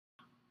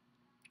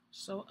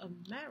So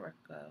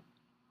America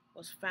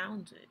was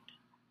founded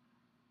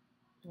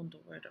on the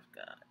Word of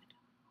God.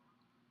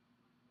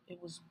 It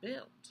was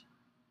built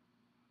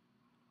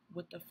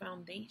with the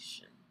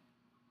foundation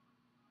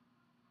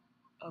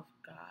of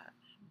God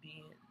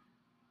being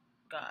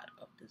God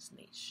of this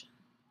nation,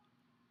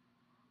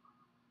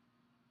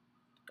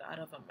 God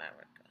of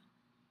America,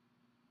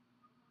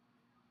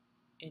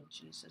 in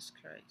Jesus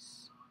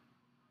Christ.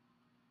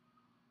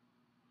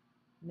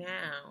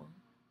 Now,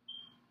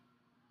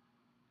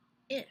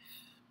 if,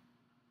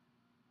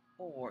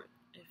 or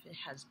if it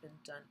has been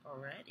done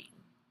already,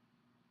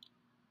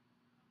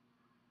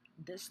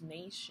 this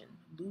nation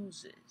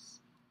loses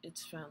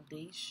its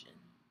foundation,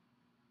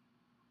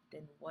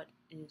 then what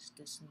is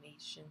this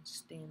nation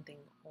standing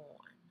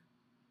on?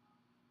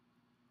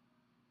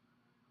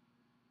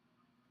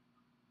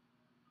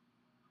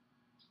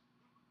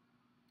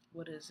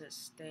 What is it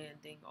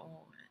standing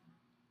on?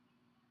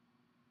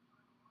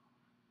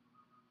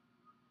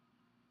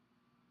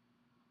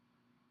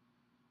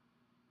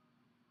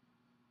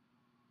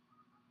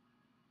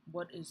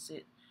 What is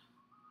it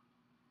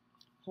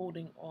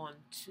holding on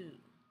to?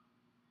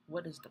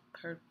 What is the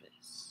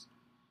purpose?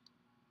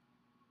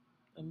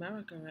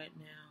 America right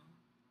now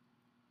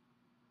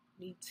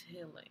needs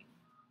healing.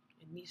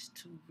 It needs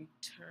to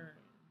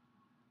return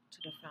to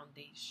the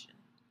foundation.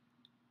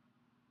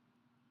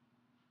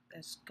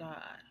 That's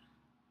God,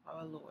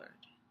 our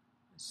Lord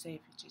and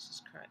Savior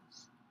Jesus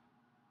Christ,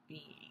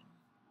 being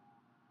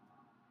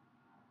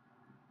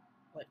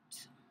what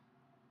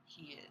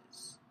He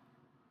is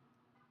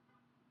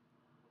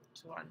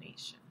to our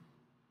nation.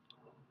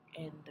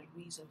 And the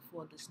reason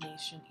for this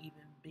nation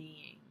even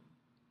being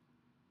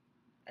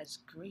as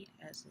great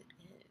as it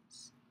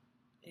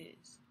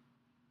is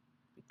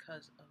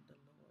because of the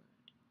Lord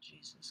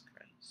Jesus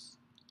Christ.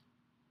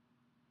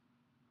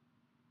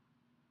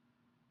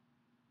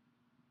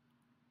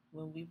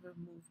 When we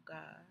remove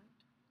God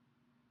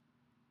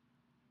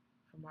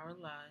from our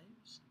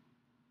lives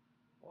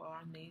or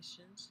our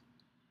nations,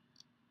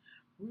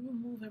 we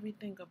remove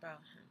everything about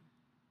Him.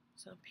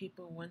 Some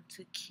people want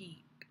to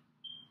keep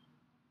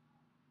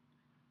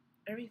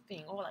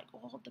everything, or like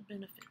all the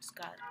benefits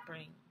God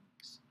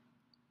brings,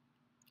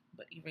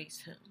 but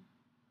erase Him.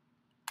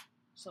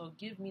 So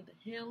give me the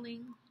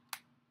healing,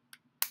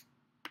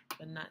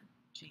 but not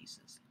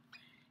Jesus.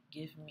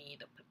 Give me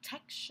the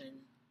protection,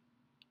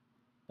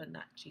 but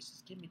not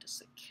Jesus. Give me the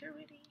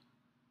security,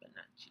 but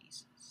not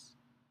Jesus.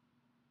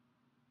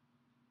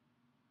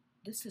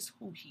 This is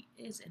who He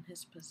is in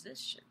His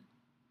position.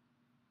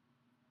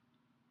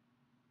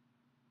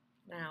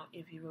 Now,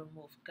 if you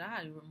remove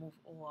God, you remove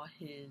all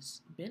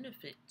His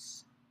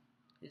benefits,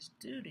 His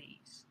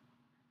duties,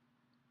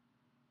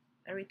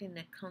 everything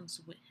that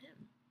comes with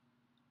Him.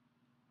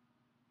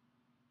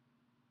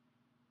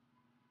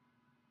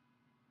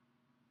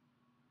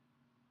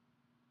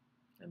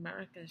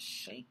 America is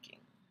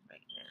shaking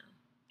right now,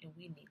 and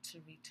we need to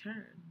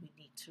return. We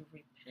need to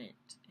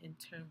repent and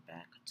turn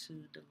back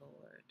to the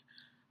Lord,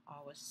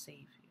 our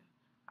Savior,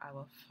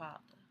 our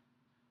Father,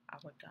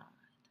 our God.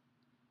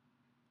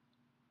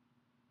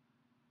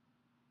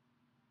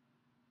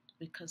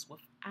 Because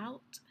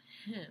without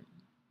Him,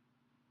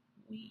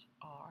 we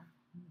are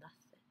nothing.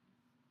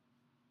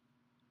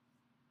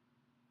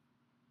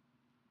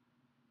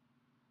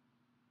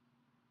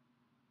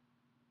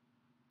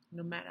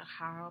 No matter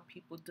how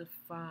people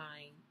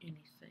define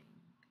anything,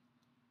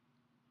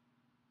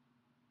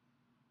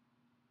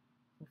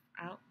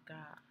 without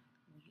God,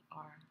 we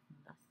are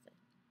nothing.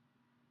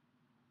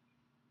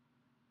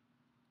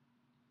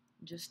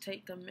 Just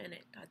take a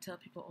minute. I tell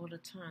people all the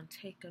time,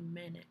 take a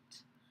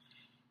minute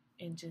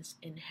and just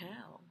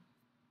inhale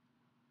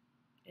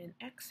and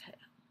exhale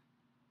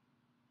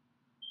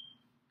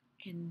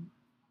and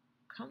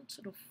come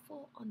to the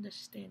full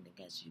understanding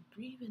as you're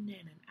breathing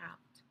in and out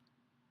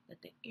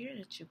that the air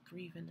that you're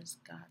breathing is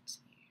God's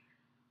air.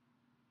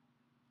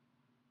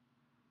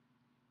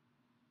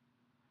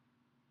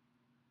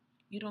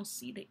 You don't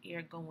see the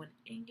air going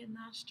in your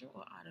nostril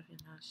or out of your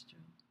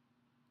nostril.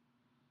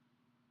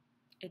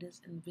 It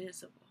is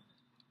invisible,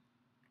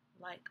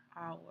 like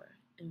our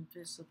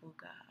invisible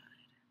God,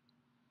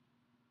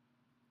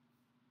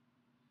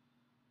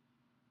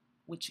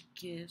 which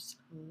gives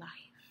life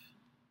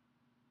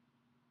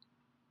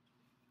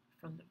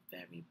from the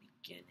very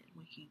beginning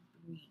when He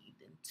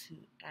breathed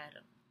into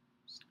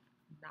Adam's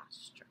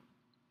nostril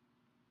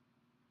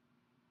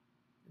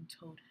and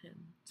told him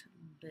to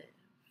live.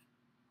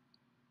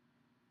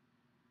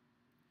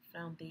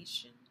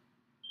 Foundation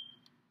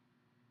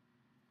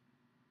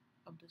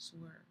of this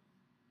world,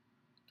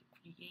 the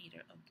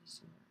creator of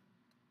this world,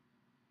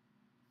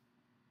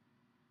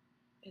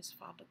 is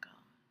Father God.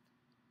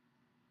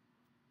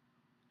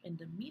 And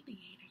the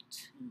mediator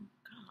to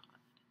God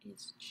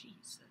is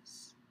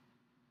Jesus.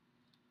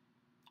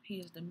 He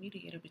is the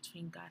mediator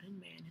between God and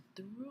man. And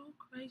through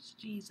Christ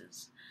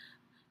Jesus,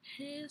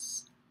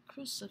 His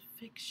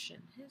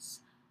crucifixion,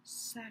 His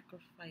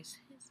sacrifice,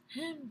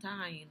 Him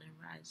dying and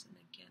rising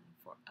again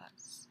for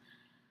us,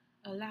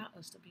 allow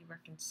us to be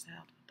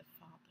reconciled with the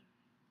Father.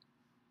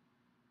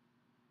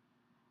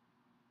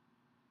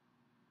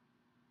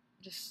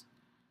 just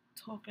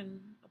talking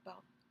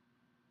about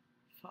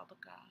Father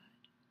God,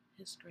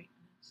 His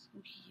greatness,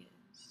 who He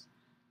is.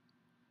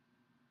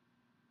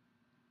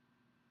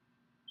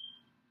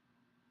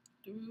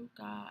 Through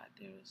God,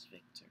 there is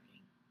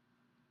victory.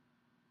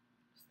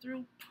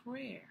 Through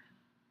prayer,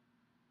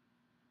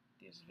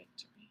 there's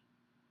victory.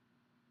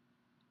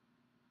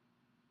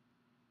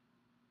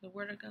 The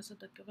word of God said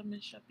the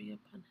government shall be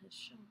upon His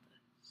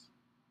shoulders.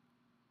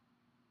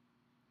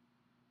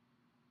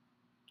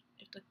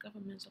 If the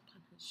government's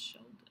upon His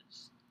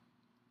shoulders,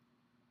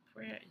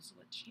 prayer is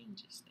what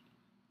changes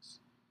things.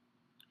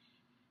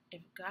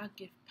 If God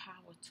gives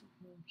power to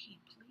whom He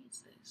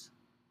pleases,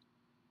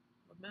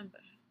 remember,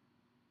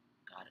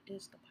 God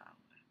is the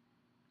power,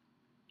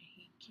 and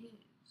He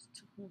gives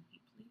to whom He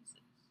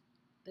pleases.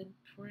 Then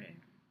prayer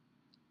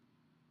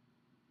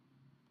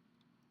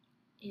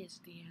is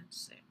the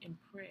answer, and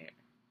prayer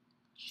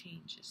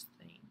changes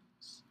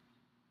things.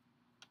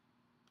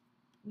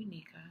 We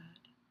need God.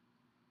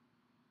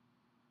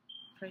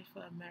 Pray for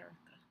America.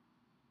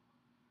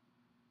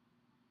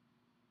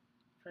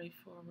 Pray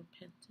for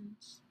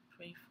repentance.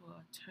 Pray for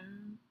a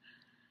turn.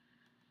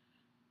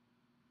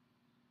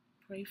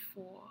 Pray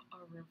for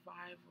a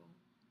revival.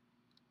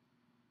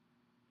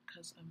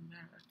 Because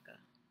America,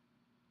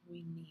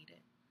 we need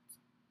it.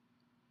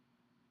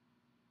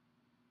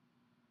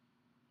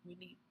 We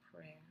need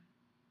prayer.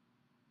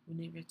 We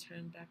need to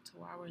return back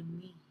to our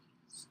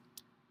knees.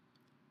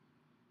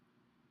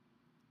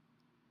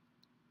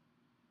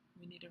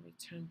 We need to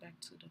return back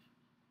to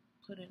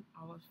putting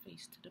our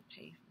face to the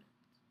pavement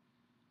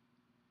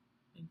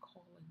and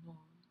calling on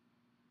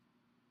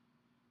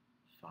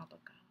Father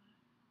God.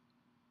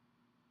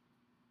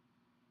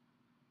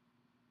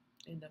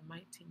 In the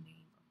mighty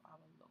name of our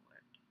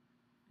Lord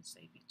and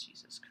Savior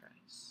Jesus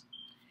Christ.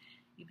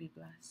 You be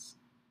blessed.